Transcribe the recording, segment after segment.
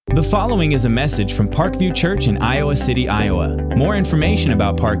The following is a message from Parkview Church in Iowa City, Iowa. More information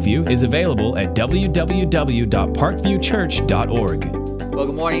about Parkview is available at www.parkviewchurch.org. Well,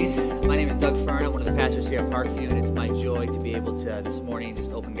 good morning. My name is Doug Fern. I'm one of the pastors here at Parkview, and it's my joy to be able to, this morning,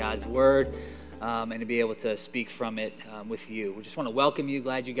 just open God's Word and to be able to speak from it with you. We just want to welcome you.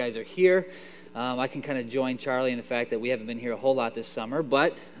 Glad you guys are here. I can kind of join Charlie in the fact that we haven't been here a whole lot this summer,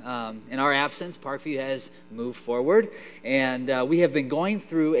 but in our absence, Parkview has moved forward, and we have been going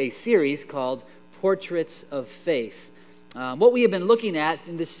through a series called Portraits of Faith. What we have been looking at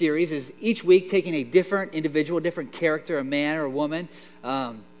in this series is each week taking a different individual, a different character, a man or a woman,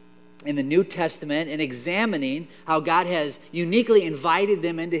 in the New Testament, and examining how God has uniquely invited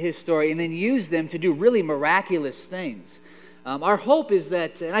them into His story and then used them to do really miraculous things. Our hope is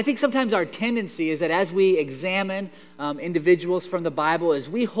that, and I think sometimes our tendency is that as we examine individuals from the Bible, is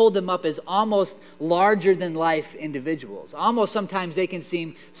we hold them up as almost larger-than-life individuals. Almost sometimes they can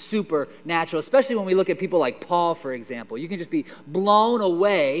seem supernatural, especially when we look at people like Paul, for example. You can just be blown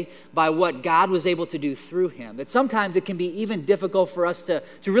away by what God was able to do through him. That sometimes it can be even difficult for us to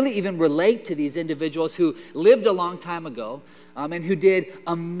really even relate to these individuals who lived a long time ago, and who did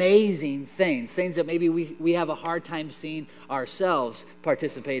amazing things that maybe we have a hard time seeing ourselves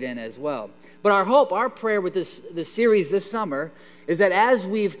participate in as well. But our hope, our prayer with this series this summer is that as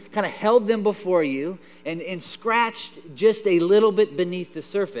we've kind of held them before you and scratched just a little bit beneath the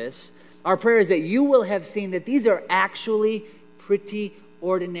surface, our prayer is that you will have seen that these are actually pretty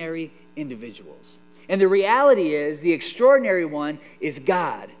ordinary individuals. And the reality is the extraordinary one is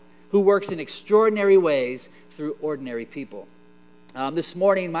God, who works in extraordinary ways through ordinary people. This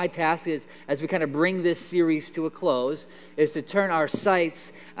morning, my task is, as we kind of bring this series to a close, is to turn our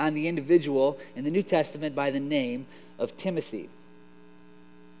sights on the individual in the New Testament by the name of Timothy.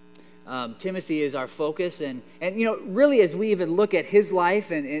 Timothy is our focus, and you know, really as we even look at his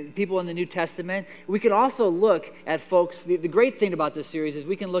life and people in the New Testament, we can also look at folks. The great thing about this series is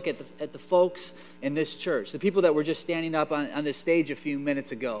we can look at the folks in this church, the people that were just standing up on this stage a few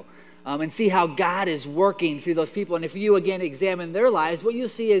minutes ago. And see how God is working through those people. And if you, again, examine their lives, what you'll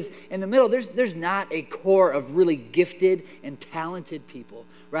see is in the middle, there's not a core of really gifted and talented people.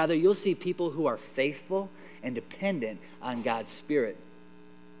 Rather, you'll see people who are faithful and dependent on God's Spirit.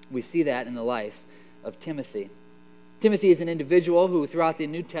 We see that in the life of Timothy. Timothy is an individual who, throughout the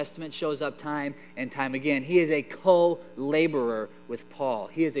New Testament, shows up time and time again. He is a co-laborer with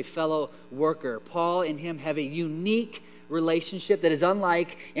Paul. He is a fellow worker. Paul and him have a unique relationship that is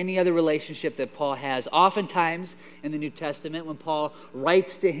unlike any other relationship that Paul has. Oftentimes in the New Testament, when Paul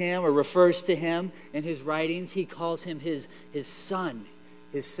writes to him or refers to him in his writings, he calls him his son.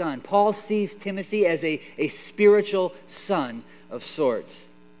 His son. Paul sees Timothy as a spiritual son of sorts.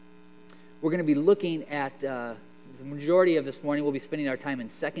 We're going to be looking at the majority of this morning. We'll be spending our time in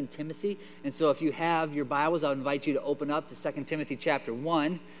 2 Timothy. And so if you have your Bibles, I would invite you to open up to 2 Timothy chapter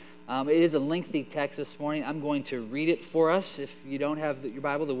 1. It is a lengthy text this morning. I'm going to read it for us. If you don't have your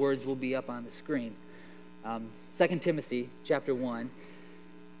Bible, the words will be up on the screen. 2 Timothy chapter 1,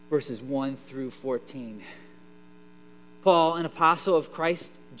 verses 1 through 14. Paul, an apostle of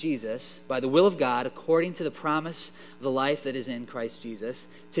Christ Jesus, by the will of God, according to the promise of the life that is in Christ Jesus,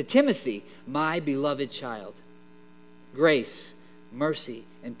 to Timothy, my beloved child, grace, mercy,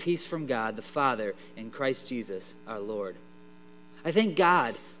 and peace from God the Father and Christ Jesus our Lord. I thank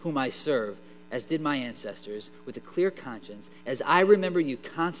God, whom I serve, as did my ancestors, with a clear conscience, as I remember you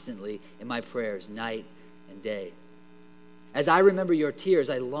constantly in my prayers night and day. As I remember your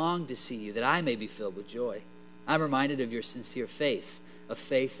tears, I long to see you, that I may be filled with joy. I'm reminded of your sincere faith, a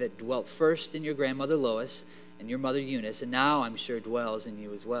faith that dwelt first in your grandmother Lois and your mother Eunice, and now I'm sure dwells in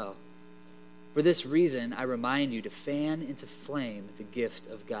you as well. For this reason, I remind you to fan into flame the gift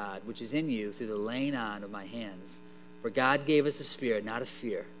of God, which is in you through the laying on of my hands. For God gave us a spirit, not of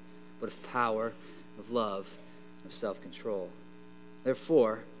fear, but of power, of love, of self-control.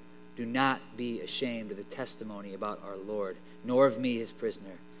 Therefore, do not be ashamed of the testimony about our Lord, nor of me, his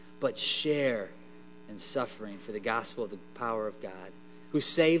prisoner, but share in suffering for the gospel of the power of God, who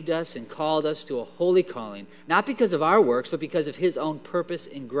saved us and called us to a holy calling, not because of our works, but because of his own purpose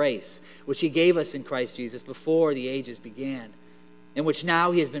and grace, which he gave us in Christ Jesus before the ages began, in which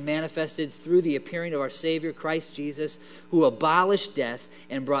now he has been manifested through the appearing of our Savior, Christ Jesus, who abolished death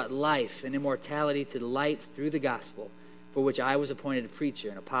and brought life and immortality to light through the gospel, for which I was appointed a preacher,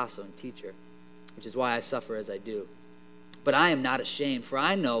 an apostle, and teacher, which is why I suffer as I do. But I am not ashamed, for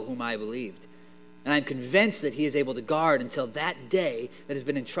I know whom I believed, and I am convinced that he is able to guard until that day that has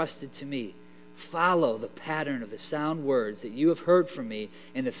been entrusted to me. Follow the pattern of the sound words that you have heard from me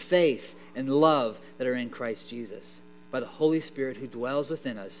in the faith and love that are in Christ Jesus. by the Holy Spirit who dwells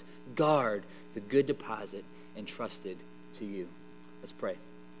within us, guard the good deposit entrusted to you. Let's pray.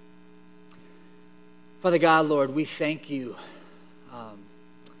 Father God, Lord, we thank you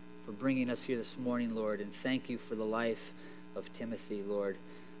for bringing us here this morning, Lord, and thank you for the life of Timothy, Lord.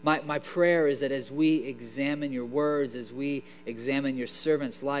 My prayer is that as we examine your words, as we examine your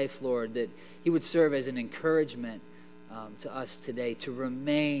servant's life, Lord, that he would serve as an encouragement to us today to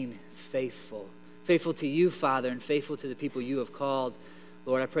remain faithful to you, Father, and faithful to the people you have called.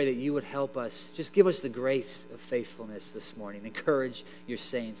 Lord, I pray that you would help us. Just give us the grace of faithfulness this morning. Encourage your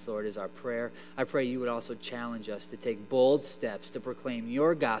saints, Lord, is our prayer. I pray you would also challenge us to take bold steps to proclaim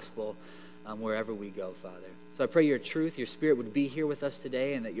your gospel wherever we go, Father. So I pray your truth, your Spirit would be here with us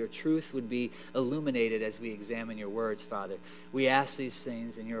today, and that your truth would be illuminated as we examine your words, Father. We ask these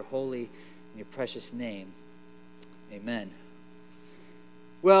things in your holy and your precious name. Amen.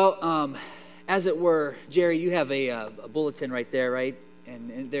 Well, as it were, Jerry, you have a bulletin right there, right?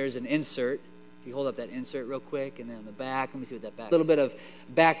 And there's an insert. If you hold up that insert real quick, and then on the back, let me see what that back. A little bit of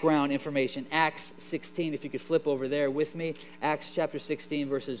background information. Acts 16, if you could flip over there with me. Acts chapter 16,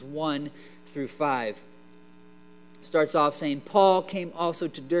 verses 1 through 5. Starts off saying, Paul came also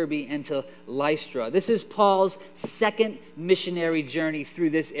to Derbe and to Lystra. This is Paul's second missionary journey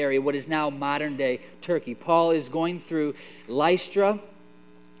through this area, what is now modern-day Turkey. Paul is going through Lystra,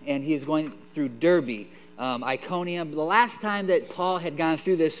 and he is going through Derbe, Iconium. The last time that Paul had gone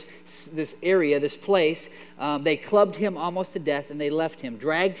through this area, this place, they clubbed him almost to death, and they left him,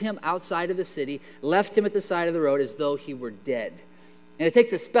 dragged him outside of the city, left him at the side of the road as though he were dead. And it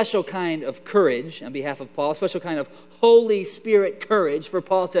takes a special kind of courage on behalf of Paul, a special kind of Holy Spirit courage for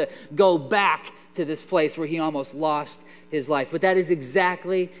Paul to go back to this place where he almost lost his life. But that is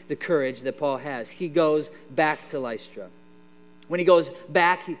exactly the courage that Paul has. He goes back to Lystra. When he goes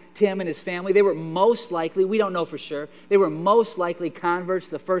back, Tim and his family, they were most likely, we don't know for sure, they were most likely converts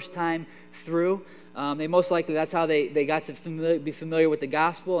the first time through. They most likely, that's how they got to be familiar with the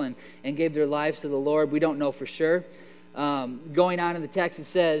gospel and gave their lives to the Lord. We don't know for sure. Going on in the text, it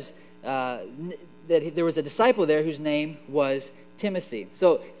says that there was a disciple there whose name was Timothy.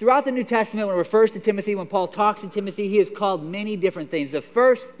 So throughout the New Testament, when it refers to Timothy, when Paul talks to Timothy, he is called many different things. The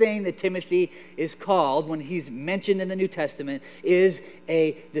first thing that Timothy is called when he's mentioned in the New Testament is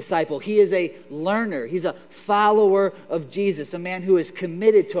a disciple. He is a learner. He's a follower of Jesus, a man who is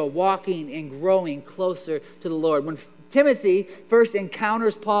committed to walking and growing closer to the Lord. When Timothy first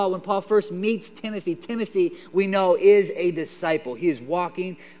encounters Paul, when Paul first meets Timothy, Timothy, we know, is a disciple. He is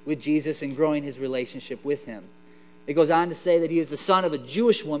walking with Jesus and growing his relationship with him. It goes on to say that he is the son of a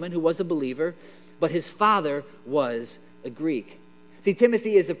Jewish woman who was a believer, but his father was a Greek. See,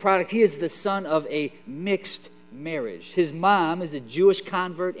 Timothy is the product, he is the son of a mixed marriage. His mom is a Jewish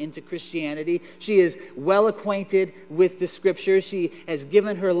convert into Christianity. She is well acquainted with the scriptures. She has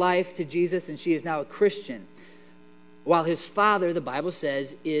given her life to Jesus, and she is now a Christian. While his father, the Bible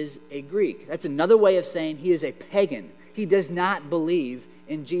says, is a Greek. That's another way of saying he is a pagan. He does not believe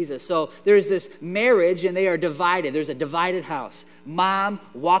in Jesus. So there's this marriage, and they are divided. There's a divided house. Mom,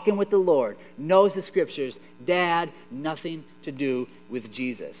 walking with the Lord, knows the scriptures. Dad, nothing to do with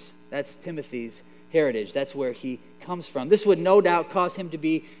Jesus. That's Timothy's heritage. That's where he comes from. This would no doubt cause him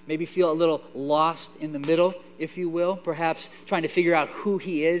to maybe feel a little lost in the middle, if you will, perhaps trying to figure out who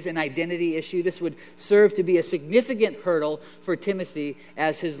he is, an identity issue. This would serve to be a significant hurdle for Timothy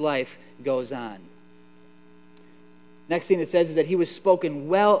as his life goes on. Next thing it says is that he was spoken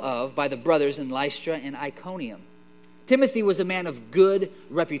well of by the brothers in Lystra and Iconium. Timothy was a man of good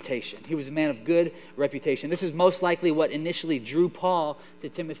reputation. He was a man of good reputation. This is most likely what initially drew Paul to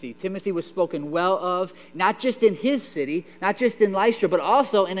Timothy. Timothy was spoken well of, not just in his city, not just in Lystra, but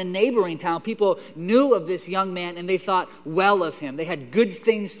also in a neighboring town. People knew of this young man, and they thought well of him. They had good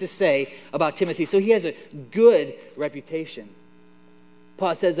things to say about Timothy. So he has a good reputation.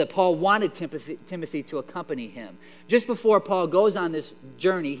 Paul says that Paul wanted Timothy to accompany him. Just before Paul goes on this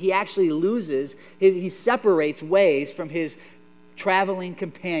journey, he actually he separates ways from his traveling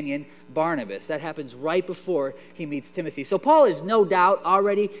companion, Barnabas. That happens right before he meets Timothy. So Paul is no doubt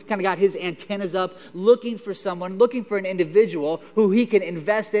already kind of got his antennas up, looking for someone, looking for an individual who he can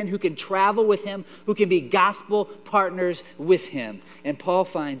invest in, who can travel with him, who can be gospel partners with him. And Paul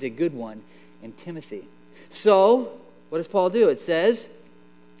finds a good one in Timothy. So what does Paul do? It says,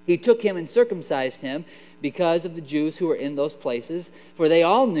 he took him and circumcised him because of the Jews who were in those places, for they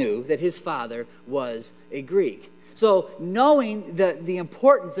all knew that his father was a Greek. So knowing the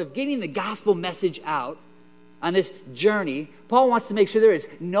importance of getting the gospel message out on this journey, Paul wants to make sure there is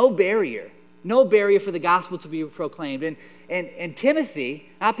no barrier No barrier for the gospel to be proclaimed. And Timothy,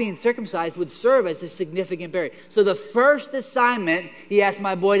 not being circumcised, would serve as a significant barrier. So the first assignment he asked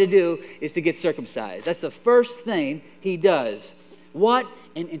my boy to do is to get circumcised. That's the first thing he does. What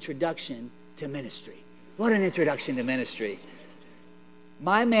an introduction to ministry. What an introduction to ministry.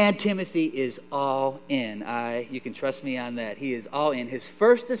 My man Timothy is all in. You can trust me on that. He is all in. His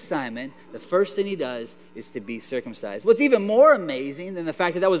first assignment, the first thing he does is to be circumcised. What's even more amazing than the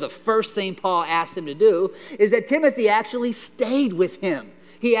fact that was the first thing Paul asked him to do is that Timothy actually stayed with him.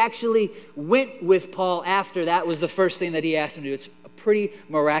 He actually went with Paul after that was the first thing that he asked him to do. It's a pretty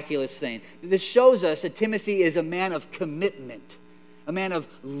miraculous thing. This shows us that Timothy is a man of commitment, a man of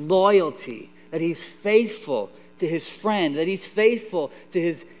loyalty, that he's faithful to his friend, that he's faithful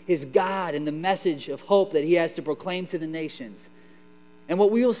to his God and the message of hope that he has to proclaim to the nations. And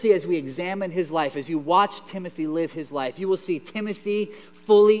what we will see as we examine his life, as you watch Timothy live his life, you will see Timothy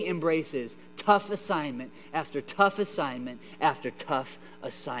fully embraces tough assignment after tough assignment after tough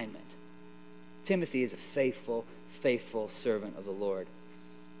assignment. Timothy is a faithful, faithful servant of the Lord.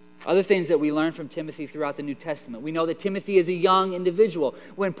 Other things that we learn from Timothy throughout the New Testament. We know that Timothy is a young individual.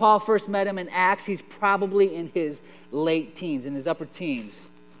 When Paul first met him in Acts, he's probably in his late teens, in his upper teens.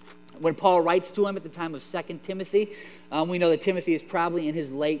 When Paul writes to him at the time of 2 Timothy, we know that Timothy is probably in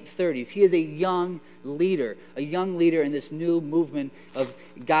his late 30s. He is a young leader in this new movement of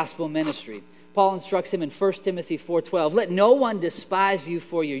gospel ministry. Paul instructs him in 1 Timothy 4:12, "Let no one despise you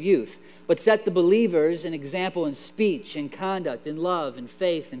for your youth, but set the believers an example in speech and conduct, in love and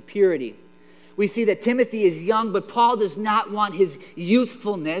faith and purity." We see that Timothy is young, but Paul does not want his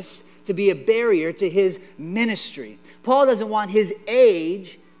youthfulness to be a barrier to his ministry. Paul doesn't want his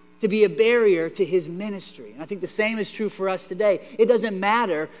age to be a barrier to his ministry. And I think the same is true for us today. It doesn't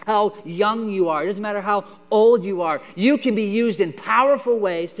matter how young you are. It doesn't matter how old you are. You can be used in powerful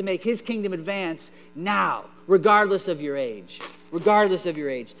ways to make his kingdom advance now, regardless of your age. Regardless of your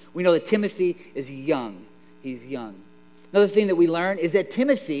age. We know that Timothy is young. He's young. Another thing that we learn is that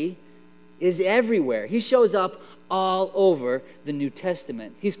Timothy is everywhere. He shows up all over the New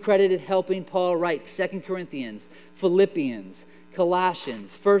Testament. He's credited helping Paul write 2 Corinthians, Philippians,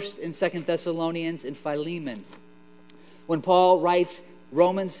 Colossians, 1 and 2 Thessalonians, and Philemon. When Paul writes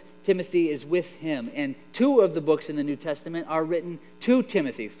Romans, Timothy is with him. And 2 of the books in the New Testament are written to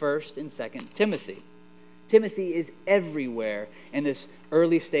Timothy, 1 and 2 Timothy. Timothy is everywhere in this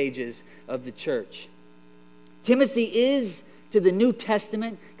early stages of the church. Timothy is to the New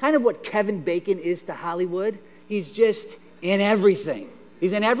Testament kind of what Kevin Bacon is to Hollywood. He's just in everything.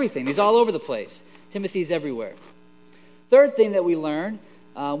 He's in everything. He's all over the place. Timothy's everywhere. Third thing that we learn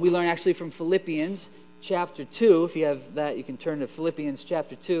actually from Philippians chapter 2. If you have that, you can turn to Philippians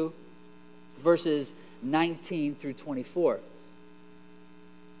chapter 2, verses 19 through 24.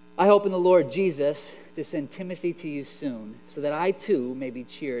 "I hope in the Lord Jesus to send Timothy to you soon, so that I too may be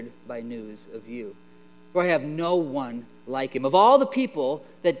cheered by news of you. For I have no one like him. Of all the people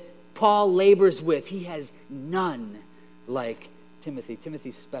that Paul labors with, he has none like Timothy."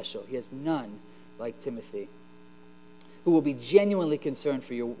 Timothy's special. He has none like Timothy, who will be genuinely concerned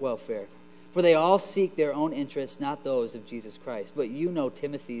for your welfare. For they all seek their own interests, not those of Jesus Christ. But you know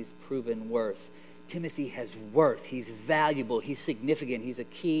Timothy's proven worth. Timothy has worth. He's valuable. He's significant. He's a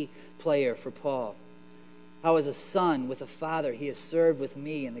key player for Paul. How as a son with a father, he has served with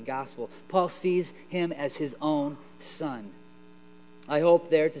me in the gospel. Paul sees him as his own son. I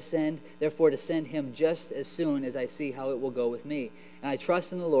hope therefore to send him just as soon as I see how it will go with me. And I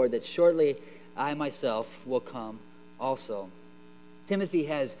trust in the Lord that shortly I myself will come also. Timothy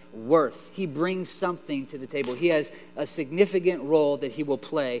has worth. He brings something to the table. He has a significant role that he will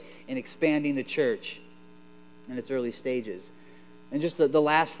play in expanding the church in its early stages. And just the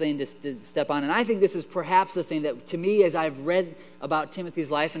last thing to step on, and I think this is perhaps the thing that, to me, as I've read about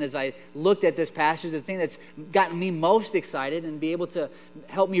Timothy's life and as I looked at this passage, the thing that's gotten me most excited and be able to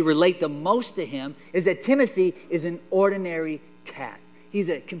help me relate the most to him is that Timothy is an ordinary cat. He's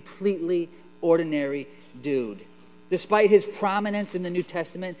a completely ordinary dude. Despite his prominence in the New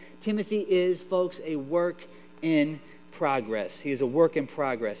Testament, Timothy is, folks, a work in progress. He is a work in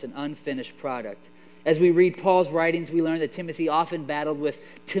progress, an unfinished product. As we read Paul's writings, we learn that Timothy often battled with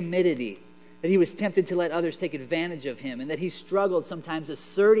timidity, that he was tempted to let others take advantage of him, and that he struggled sometimes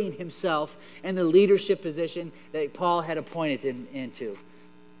asserting himself in the leadership position that Paul had appointed him into.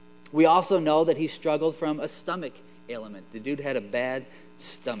 We also know that he struggled from a stomach ailment. The dude had a bad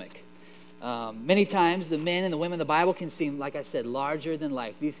stomach. Many times the men and the women in the Bible can seem, like I said, larger than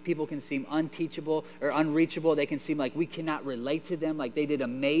life. These people can seem unteachable or unreachable. They can seem like we cannot relate to them, like they did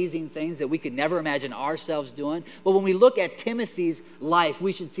amazing things that we could never imagine ourselves doing. But when we look at Timothy's life,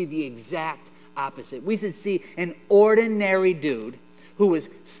 we should see the exact opposite. We should see an ordinary dude who was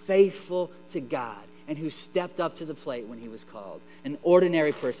faithful to God and who stepped up to the plate when he was called. An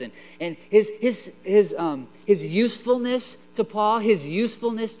ordinary person. And his usefulness to Paul, his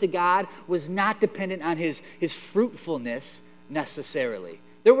usefulness to God was not dependent on his fruitfulness necessarily.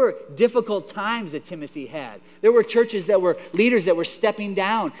 There were difficult times that Timothy had. There were churches that were leaders that were stepping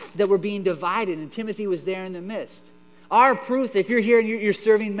down, that were being divided, and Timothy was there in the midst. Our proof, if you're here and you're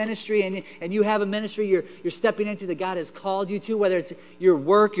serving ministry and you have a ministry you're stepping into that God has called you to, whether it's your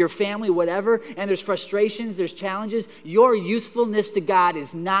work, your family, whatever, and there's frustrations, there's challenges, your usefulness to God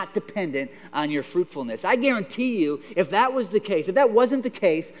is not dependent on your fruitfulness. I guarantee you, if that was the case, if that wasn't the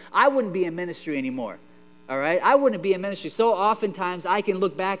case, I wouldn't be in ministry anymore. All right? I wouldn't be in ministry. So oftentimes I can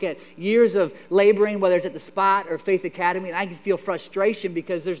look back at years of laboring, whether it's at the Spot or Faith Academy, and I can feel frustration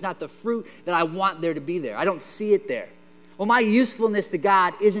because there's not the fruit that I want there to be there. I don't see it there. Well, my usefulness to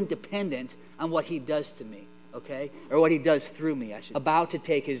God isn't dependent on what he does to me, okay? Or what he does through me, about to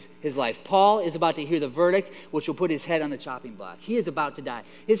take his life. Paul is about to hear the verdict, which will put his head on the chopping block. He is about to die.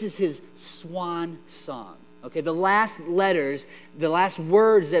 This is his swan song. Okay, the last letters, the last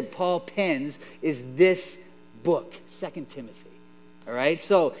words that Paul pens is this book, 2 Timothy. All right,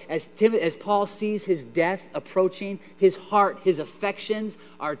 so as Paul sees his death approaching, his heart, his affections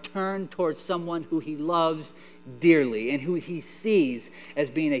are turned towards someone who he loves dearly and who he sees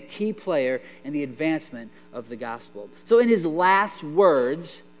as being a key player in the advancement of the gospel. So in his last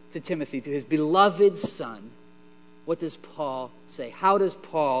words to Timothy, to his beloved son, what does Paul say? How does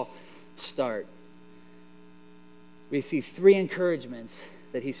Paul start? We see three encouragements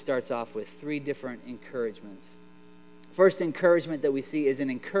that he starts off with, three different encouragements. First encouragement that we see is an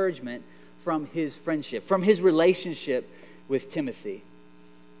encouragement from his friendship, from his relationship with Timothy.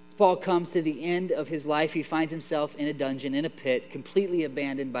 As Paul comes to the end of his life, he finds himself in a dungeon, in a pit, completely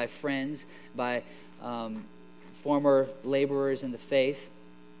abandoned by friends, by former laborers in the faith.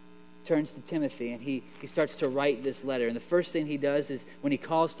 Turns to Timothy and he starts to write this letter. And the first thing he does is when he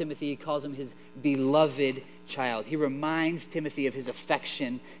calls Timothy, he calls him his beloved child. He reminds Timothy of his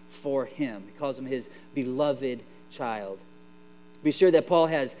affection for him. He calls him his beloved child. Be sure that Paul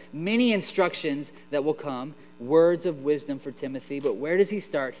has many instructions that will come, words of wisdom for Timothy, but where does he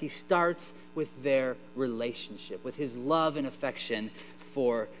start? He starts with their relationship, with his love and affection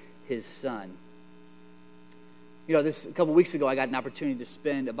for his son. You know, a couple weeks ago, I got an opportunity to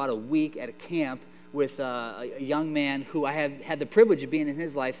spend about a week at a camp with a young man who I have had the privilege of being in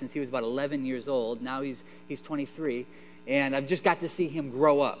his life since he was about 11 years old. Now he's 23, and I've just got to see him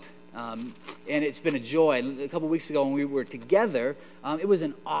grow up. And it's been a joy. A couple weeks ago when we were together, it was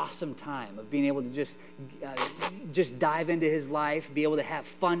an awesome time of being able to just dive into his life, be able to have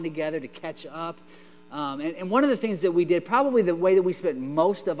fun together, to catch up. And one of the things that we did, probably the way that we spent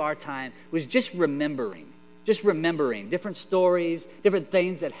most of our time, was just remembering different stories, different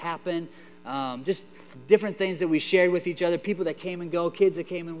things that happened, just different things that we shared with each other, people that came and go, kids that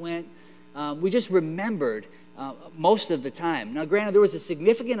came and went. We just remembered most of the time. Now, granted, there was a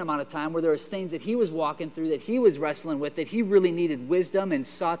significant amount of time where there was things that he was walking through, that he was wrestling with, that he really needed wisdom and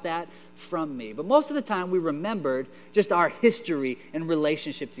sought that from me. But most of the time, we remembered just our history and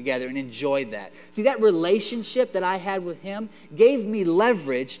relationship together and enjoyed that. See, that relationship that I had with him gave me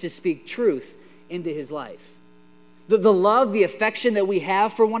leverage to speak truth into his life. The love, the affection that we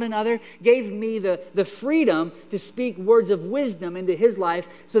have for one another gave me the freedom to speak words of wisdom into his life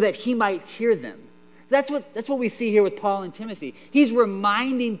so that he might hear them. That's what we see here with Paul and Timothy. He's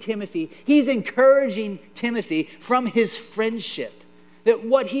reminding Timothy, he's encouraging Timothy from his friendship. That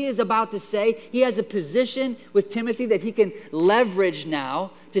what he is about to say, he has a position with Timothy that he can leverage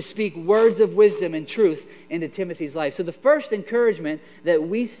now to speak words of wisdom and truth into Timothy's life. So the first encouragement that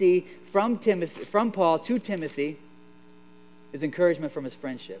we see from Paul to Timothy is encouragement from his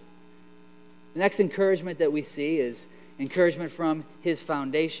friendship. The next encouragement that we see is encouragement from his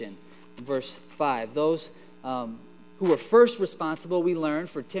foundation. Verse 5, those who were first responsible, we learned,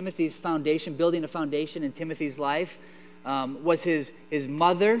 for Timothy's foundation, building a foundation in Timothy's life, was his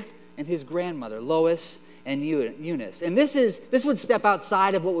mother and his grandmother, Lois and Eunice. And this would step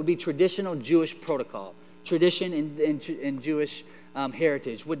outside of what would be traditional Jewish protocol, tradition in Jewish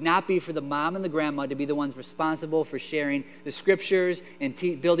heritage. Would not be for the mom and the grandma to be the ones responsible for sharing the scriptures and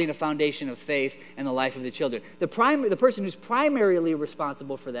building a foundation of faith in the life of the children. The person who's primarily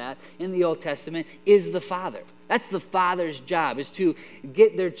responsible for that in the Old Testament is the father. That's the father's job, is to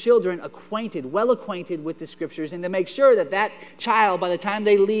get their children well acquainted with the scriptures, and to make sure that that child, by the time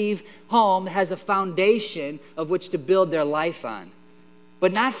they leave home, has a foundation of which to build their life on.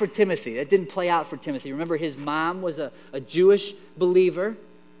 But not for Timothy. That didn't play out for Timothy. Remember, his mom was a Jewish believer.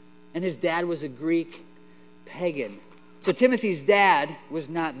 and his dad was a Greek pagan. So Timothy's dad was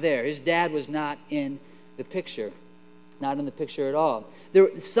not there. His dad was not in the picture. Not in the picture at all.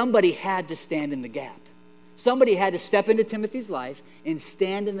 Somebody had to stand in the gap. Somebody had to step into Timothy's life and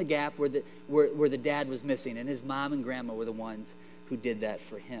stand in the gap where the dad was missing, and his mom and grandma were the ones who did that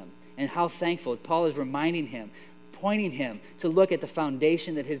for him. And how thankful. Paul is reminding him, pointing him to look at the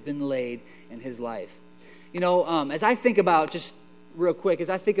foundation that has been laid in his life. As I think about, just real quick, as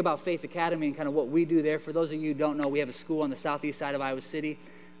I think about Faith Academy and kind of what we do there, for those of you who don't know, we have a school on the southeast side of Iowa City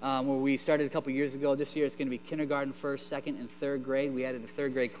where we started a couple years ago. This year it's going to be kindergarten, first, second, and third grade. We added a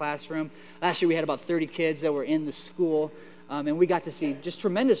third grade classroom. Last year we had about 30 kids that were in the school. And we got to see just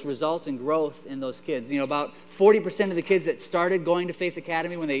tremendous results and growth in those kids. About 40% of the kids that started going to Faith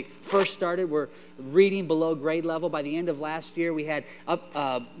Academy when they first started were reading below grade level. By the end of last year, we had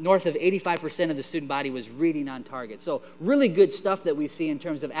north of 85% of the student body was reading on target. So really good stuff that we see in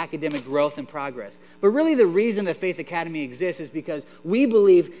terms of academic growth and progress. But really the reason that Faith Academy exists is because we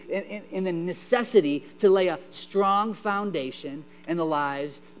believe in the necessity to lay a strong foundation in the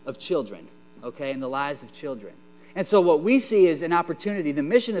lives of children, okay, in the lives of children. And so what we see is an opportunity. The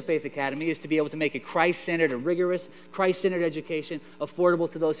mission of Faith Academy is to be able to make a Christ-centered, a rigorous, Christ-centered education affordable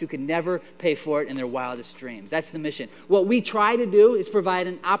to those who can never pay for it in their wildest dreams. That's the mission. What we try to do is provide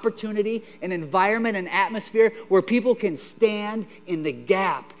an opportunity, an environment, an atmosphere where people can stand in the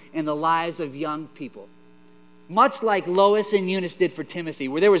gap in the lives of young people. Much like Lois and Eunice did for Timothy,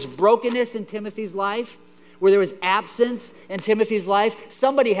 where there was brokenness in Timothy's life, where there was absence in Timothy's life,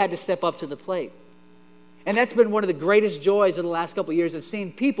 somebody had to step up to the plate. And that's been one of the greatest joys of the last couple of years of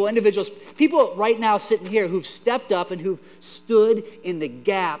seeing people right now sitting here who've stepped up and who've stood in the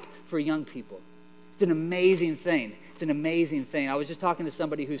gap for young people. It's an amazing thing. It's an amazing thing. I was just talking to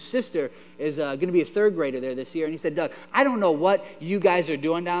somebody whose sister is going to be a third grader there this year, and he said, Doug, I don't know what you guys are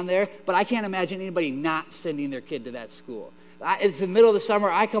doing down there, but I can't imagine anybody not sending their kid to that school. It's the middle of the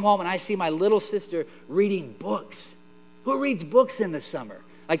summer. I come home and I see my little sister reading books. Who reads books in the summer?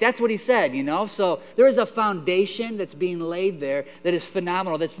 Like, that's what he said, So there is a foundation that's being laid there that is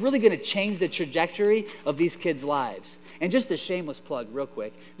phenomenal, that's really going to change the trajectory of these kids' lives. And just a shameless plug real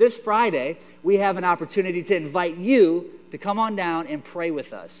quick. This Friday, we have an opportunity to invite you to come on down and pray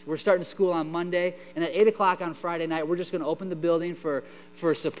with us. We're starting school on Monday, and at 8 o'clock on Friday night, we're just going to open the building for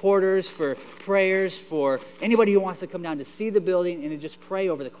supporters, for prayers, for anybody who wants to come down to see the building and to just pray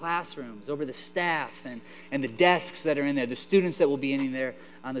over the classrooms, over the staff, and the desks that are in there, the students that will be in there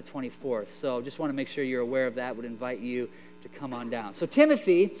on the 24th. So just want to make sure you're aware of that. Would invite you to come on down. So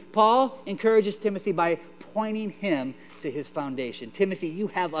Paul encourages Timothy by pointing him to his foundation. Timothy, you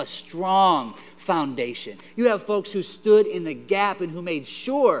have a strong foundation. You have folks who stood in the gap and who made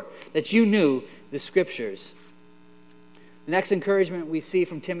sure that you knew the Scriptures. The next encouragement we see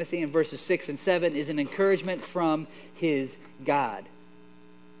from Timothy in verses 6 and 7 is an encouragement from his God.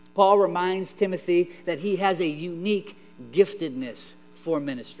 Paul reminds Timothy that he has a unique giftedness for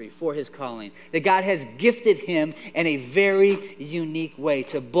ministry, for his calling. That God has gifted him in a very unique way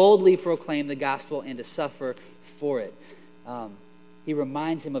to boldly proclaim the gospel and to suffer for it. He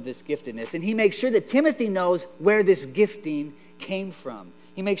reminds him of this giftedness, and he makes sure that Timothy knows where this gifting came from.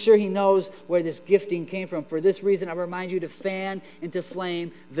 He makes sure he knows where this gifting came from. For this reason, I remind you to fan into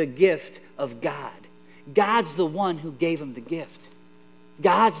flame the gift of God. God's the one who gave him the gift.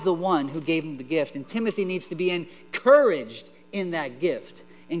 God's the one who gave him the gift, and Timothy needs to be encouraged in that gift,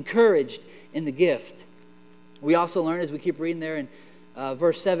 encouraged in the gift. We also learn, as we keep reading there in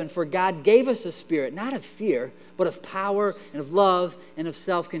verse 7, for God gave us a spirit, not of fear, but of power and of love and of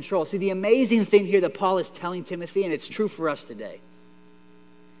self-control. See, the amazing thing here that Paul is telling Timothy, and it's true for us today,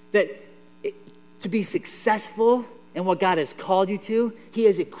 that to be successful in what God has called you to, he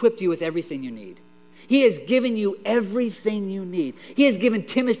has equipped you with everything you need. He has given you everything you need. He has given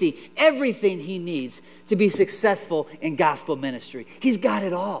Timothy everything he needs to be successful in gospel ministry. He's got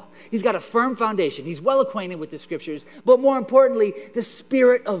it all. He's got a firm foundation. He's well acquainted with the Scriptures. But more importantly, the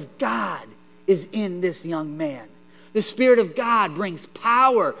Spirit of God is in this young man. The Spirit of God brings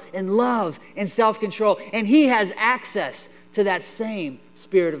power and love and self-control. And he has access to that same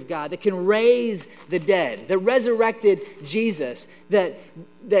Spirit of God that can raise the dead, that resurrected Jesus, that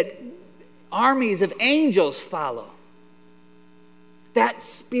armies of angels follow. That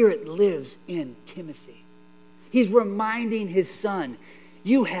Spirit lives in Timothy. He's reminding his son,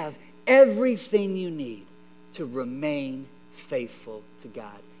 you have everything you need to remain faithful to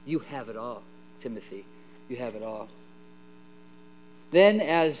God. You have it all, Timothy. You have it all. Then,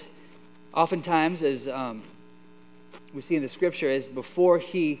 as oftentimes, as we see in the Scripture, as before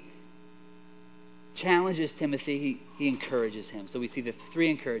he challenges Timothy, he encourages him. So we see the three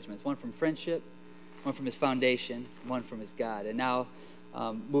encouragements, one from friendship, one from his foundation, one from his God. And now,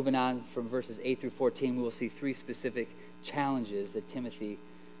 moving on from verses 8 through 14, we will see three specific challenges that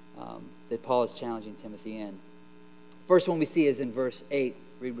that Paul is challenging Timothy in. First one we see is in verse 8.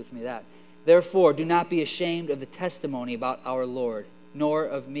 Read with me that. Therefore, do not be ashamed of the testimony about our Lord, nor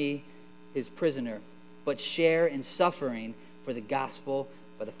of me, his prisoner, but share in suffering for the gospel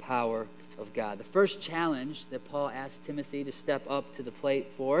by the power of God. The first challenge that Paul asked Timothy to step up to the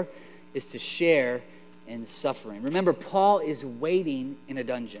plate for is to share in suffering. Remember, Paul is waiting in a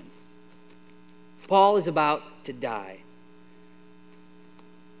dungeon. Paul is about to die.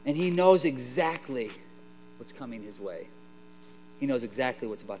 And he knows exactly what's coming his way. He knows exactly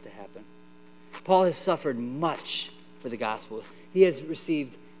what's about to happen. Paul has suffered much for the gospel. He has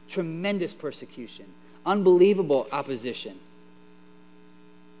received tremendous persecution, unbelievable opposition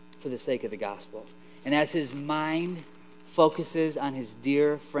for the sake of the gospel. And as his mind focuses on his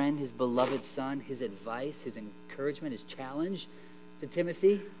dear friend, his beloved son, his advice, his encouragement, his challenge to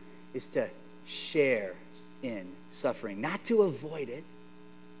Timothy is to share in suffering, not to avoid it,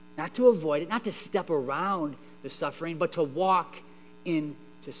 not to step around the suffering, but to walk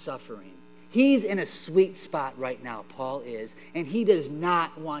into suffering. He's in a sweet spot right now, Paul is, and he does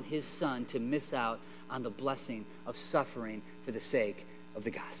not want his son to miss out on the blessing of suffering for the sake of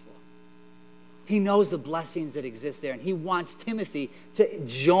the gospel. He knows the blessings that exist there, and he wants Timothy to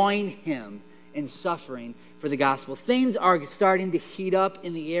join him in suffering for the gospel. Things are starting to heat up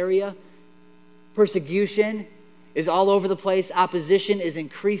in the area. Persecution is all over the place. Opposition is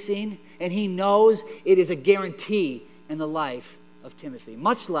increasing, and he knows it is a guarantee in the life of Timothy.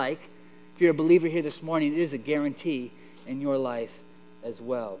 Much like, if you're a believer here this morning, it is a guarantee in your life as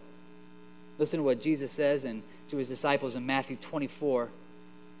well. Listen to what Jesus says to his disciples in Matthew 24,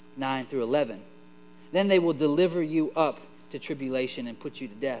 9 through 11. Then they will deliver you up to tribulation and put you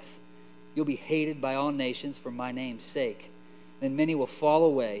to death. You'll be hated by all nations for my name's sake. Then many will fall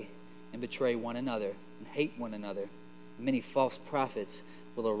away and betray one another and hate one anher. Many false prophets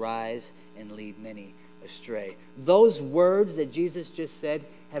will arise and lead many astray. Those words that Jesus just said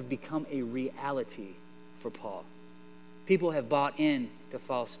have become a reality for Paul. People have bought into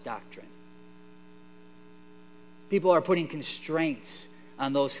false doctrine. People are putting constraints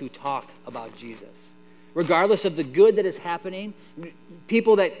on those who talk about Jesus. Regardless of the good that is happening,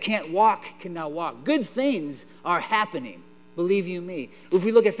 people that can't walk can now walk. Good things are happening, believe you me. If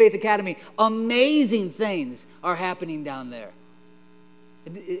we look at Faith Academy, amazing things are happening down there.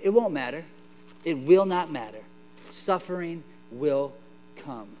 It won't matter. It will not matter. Suffering will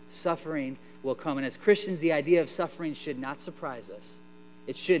come. Suffering will come. And as Christians, the idea of suffering should not surprise us.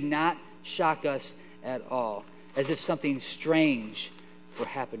 It should not shock us at all, as if something strange were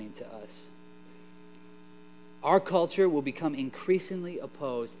happening to us. Our culture will become increasingly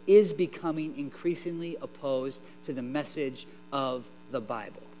opposed, is becoming increasingly opposed to the message of the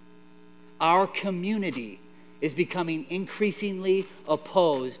Bible. Our community is becoming increasingly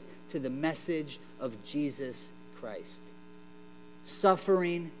opposed to the message of Jesus Christ.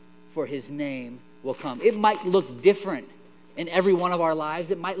 Suffering for his name will come. It might look different in every one of our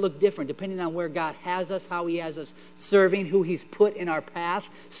lives. It might look different depending on where God has us, how he has us serving, who he's put in our path.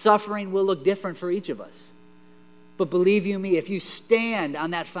 Suffering will look different for each of us. But believe you me, if you stand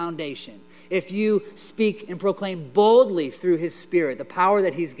on that foundation, if you speak and proclaim boldly through his Spirit, the power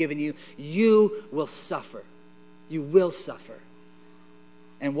that he's given you, you will suffer. You will suffer.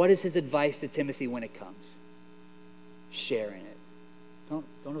 And what is his advice to Timothy when it comes? Share in it.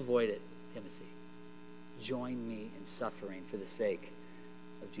 Don't avoid it, Timothy. Join me in suffering for the sake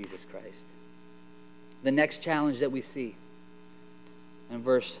of Jesus Christ. The next challenge that we see in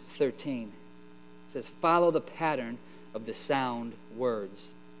verse 13 says, follow the pattern of the sound words.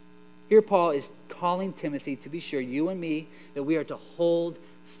 Here Paul is calling Timothy to be sure, you and me, that we are to hold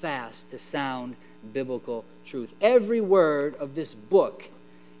fast to sound biblical truth. Every word of this book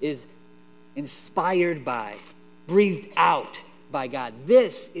is inspired by, breathed out by God.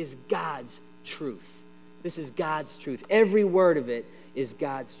 This is God's truth. This is God's truth. Every word of it is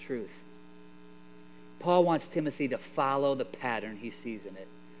God's truth. Paul wants Timothy to follow the pattern he sees in it.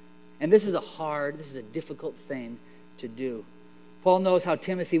 And this is a difficult thing to do. Paul knows how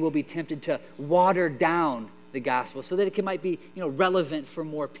Timothy will be tempted to water down the gospel so that it might be, relevant for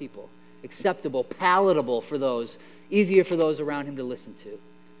more people, acceptable, palatable for those, easier for those around him to listen to.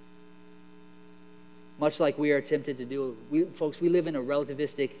 Much like we are tempted to do. We live in a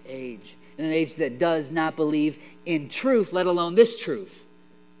relativistic age, in an age that does not believe in truth, let alone this truth.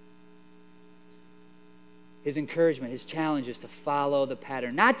 his encouragement, his challenge is to follow the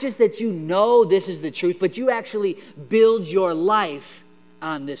pattern. Not just that you know this is the truth, but you actually build your life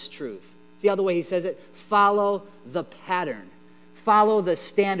on this truth. See how the way he says it? Follow the pattern. Follow the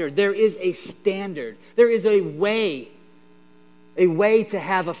standard. There is a standard. There is a way to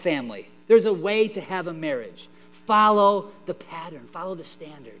have a family. There's a way to have a marriage. Follow the pattern. Follow the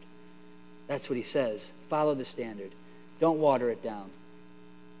standard. That's what he says. Follow the standard. Don't water it down.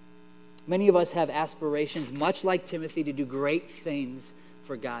 Many of us have aspirations, much like Timothy, to do great things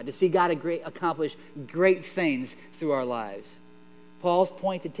for God, to see God accomplish great things through our lives. Paul's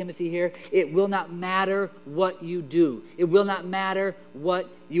point to Timothy here, it will not matter what you do. It will not matter what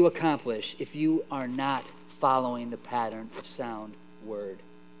you accomplish if you are not following the pattern of sound word.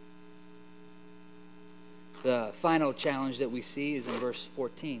 The final challenge that we see is in verse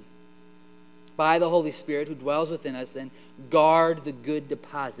 14. By the Holy Spirit who dwells within us, then, guard the good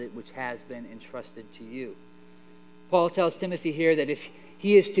deposit which has been entrusted to you. Paul tells Timothy here that if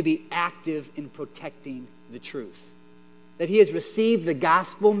he is to be active in protecting the truth, that he has received the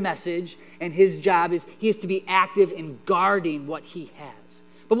gospel message, and his job is he is to be active in guarding what he has.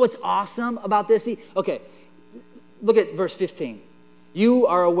 But what's awesome about this, look at verse 15. You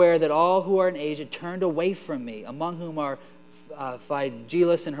are aware that all who are in Asia turned away from me, among whom are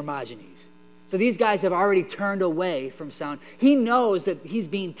Phygelus and Hermogenes. So these guys have already turned away from sound. He knows that he's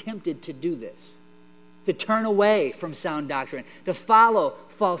being tempted to do this, to turn away from sound doctrine, to follow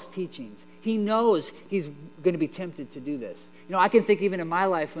false teachings. He knows he's going to be tempted to do this. You know, I can think even in my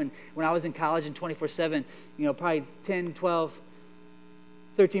life when I was in college and 24/7, probably 10, 12,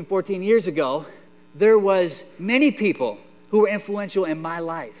 13, 14 years ago, there was many people who were influential in my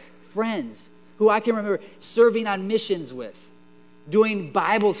life, friends who I can remember serving on missions with, doing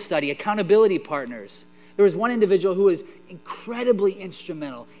Bible study, accountability partners. There was one individual who was incredibly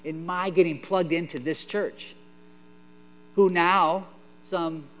instrumental in my getting plugged into this church, who now,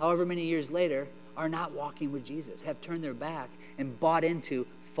 some however many years later, are not walking with Jesus, have turned their back and bought into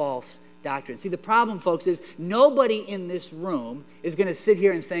false doctrine. See, the problem, folks, is nobody in this room is going to sit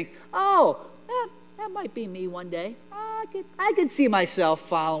here and think, that might be me one day. I could see myself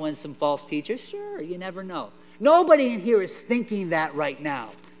following some false teachers. Sure, you never know. Nobody in here is thinking that right now,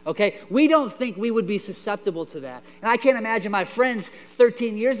 okay? We don't think we would be susceptible to that. And I can't imagine my friends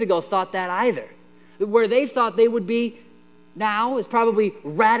 13 years ago thought that either. Where they thought they would be now is probably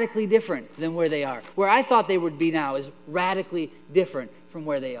radically different than where they are. Where I thought they would be now is radically different from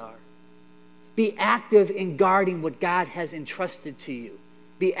where they are. Be active in guarding what God has entrusted to you.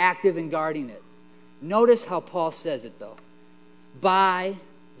 Be active in guarding it. Notice how Paul says it, though. By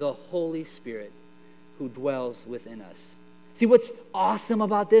the Holy Spirit who dwells within us. See, what's awesome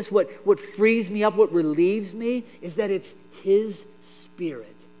about this, what frees me up, what relieves me, is that it's His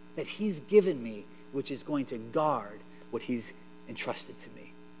Spirit that He's given me, which is going to guard what He's entrusted to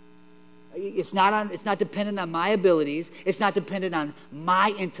me. It's not dependent on my abilities. It's not dependent on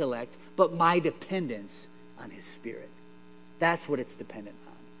my intellect, but my dependence on His Spirit. That's what it's dependent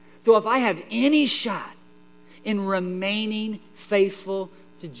on. So if I have any shot in remaining faithful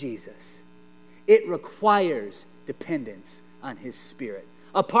to Jesus, it requires dependence on His Spirit.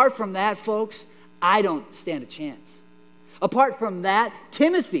 Apart from that, folks, I don't stand a chance. Apart from that,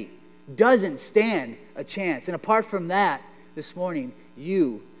 Timothy doesn't stand a chance. And apart from that, this morning,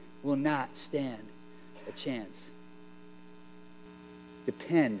 you will not stand a chance.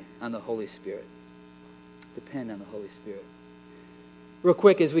 Depend on the Holy Spirit. Depend on the Holy Spirit. Real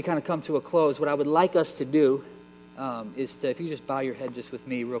quick, as we kind of come to a close, what I would like us to do is to, if you just bow your head just with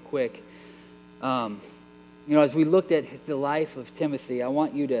me real quick. As we looked at the life of Timothy, I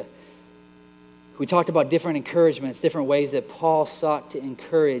want you to, we talked about different encouragements, different ways that Paul sought to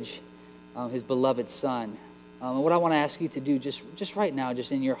encourage his beloved son. And what I want to ask you to do just right now,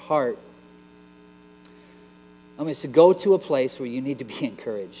 just in your heart, is to go to a place where you need to be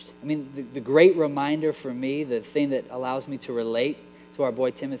encouraged. I mean, the great reminder for me, the thing that allows me to relate to our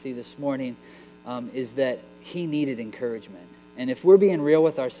boy Timothy this morning, is that he needed encouragement. And if we're being real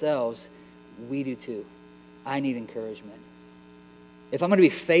with ourselves, we do too. I need encouragement. If I'm going to be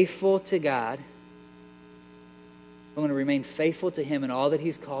faithful to God, I'm going to remain faithful to Him in all that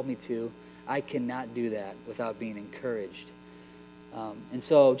He's called me to, I cannot do that without being encouraged. And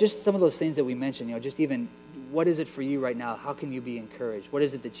so just some of those things that we mentioned, just even what is it for you right now? How can you be encouraged? What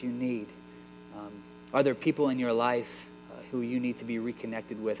is it that you need? Are there people in your life who you need to be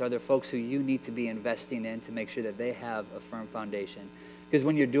reconnected with? Are there folks who you need to be investing in to make sure that they have a firm foundation? Because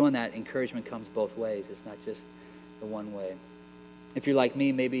when you're doing that, encouragement comes both ways. It's not just the one way. If you're like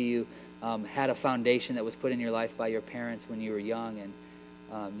me, maybe you had a foundation that was put in your life by your parents when you were young, and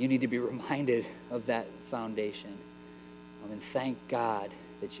you need to be reminded of that foundation. And thank God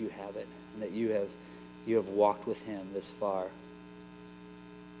that you have it and that you have walked with him this far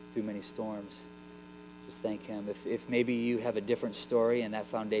through many storms. Just thank him. If maybe you have a different story and that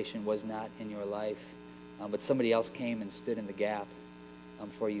foundation was not in your life, but somebody else came and stood in the gap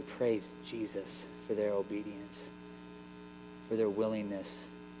for you, praise Jesus for their obedience, for their willingness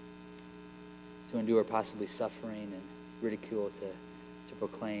to endure possibly suffering and ridicule to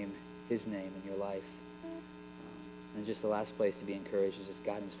proclaim his name in your life. And just the last place to be encouraged is just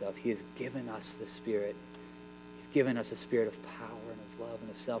God himself. He has given us the Spirit. He's given us a spirit of power and of love and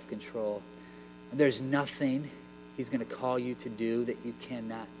of self-control. And there's nothing he's going to call you to do that you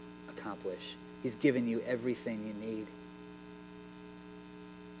cannot accomplish. He's given you everything you need.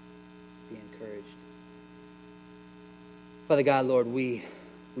 Be encouraged. Father God, Lord, we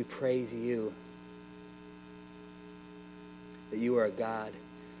praise you that you are a God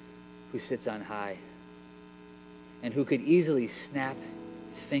who sits on high and who could easily snap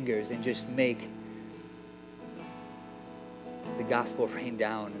his fingers and just make the gospel rain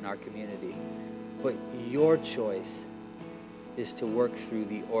down in our community. But your choice is to work through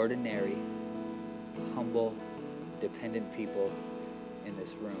the ordinary, humble, dependent people in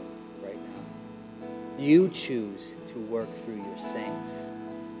this room right now. You choose to work through your saints.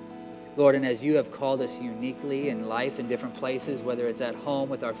 Lord, and as you have called us uniquely in life in different places, whether it's at home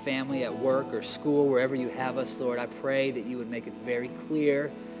with our family, at work or school, wherever you have us, Lord, I pray that you would make it very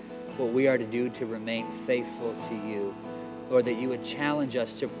clear what we are to do to remain faithful to you. Lord, that you would challenge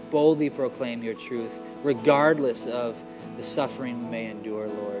us to boldly proclaim your truth, regardless of the suffering we may endure,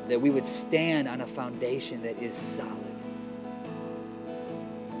 Lord. That we would stand on a foundation that is solid.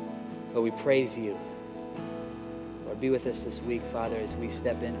 Lord, we praise you. Lord, be with us this week, Father, as we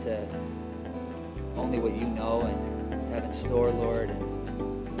step into only what you know and have in store, Lord.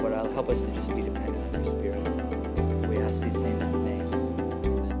 And Lord, help us to just be dependent on your Spirit. We ask these things in your name.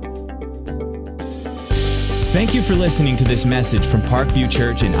 Thank you for listening to this message from Parkview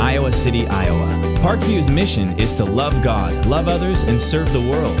Church in Iowa City, Iowa. Parkview's mission is to love God, love others, and serve the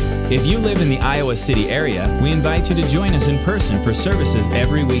world. If you live in the Iowa City area, we invite you to join us in person for services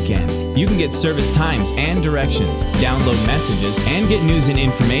every weekend. You can get service times and directions, download messages, and get news and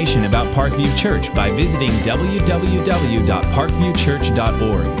information about Parkview Church by visiting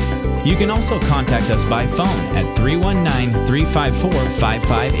www.parkviewchurch.org. You can also contact us by phone at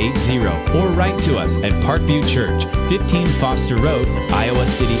 319-354-5580 or write to us at Parkview Church, 15 Foster Road, Iowa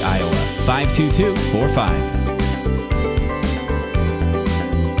City, Iowa, 52245.